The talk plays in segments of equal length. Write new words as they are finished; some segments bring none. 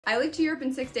I leave to Europe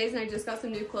in 6 days and I just got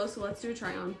some new clothes, so let's do a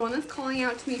try on. The one that's calling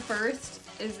out to me first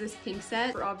is this pink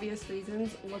set for obvious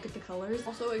reasons. Look at the colors.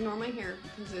 Also ignore my hair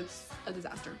because it's a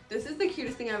disaster. This is the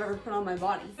cutest thing I've ever put on my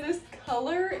body. This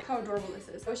color, how adorable this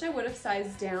is. I wish I would have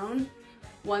sized down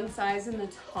one size in the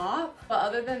top, but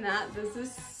other than that, this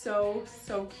is so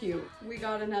cute. We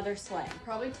got another sleigh.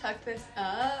 Probably tuck this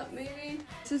up maybe.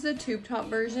 This is a tube top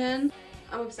version.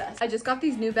 I'm obsessed. I just got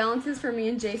these New Balances for me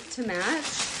and Jace to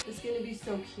match. It's gonna be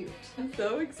so cute. I'm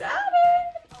so excited.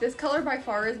 This color by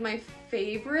far is my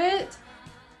favorite.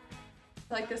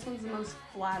 Like this one's the most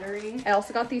flattering. I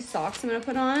also got these socks I'm gonna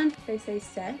put on. They say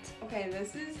set. Okay,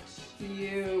 this is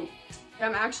cute.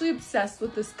 I'm actually obsessed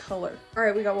with this color. All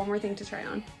right, we got one more thing to try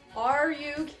on. Are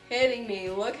you kidding me?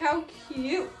 Look how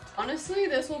cute. Honestly,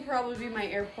 this will probably be my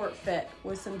airport fit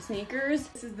with some sneakers.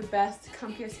 This is the best,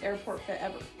 comfiest airport fit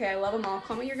ever. Okay, I love them all.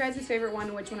 Comment your guys' favorite one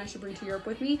and which one I should bring to Europe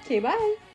with me. Okay, bye.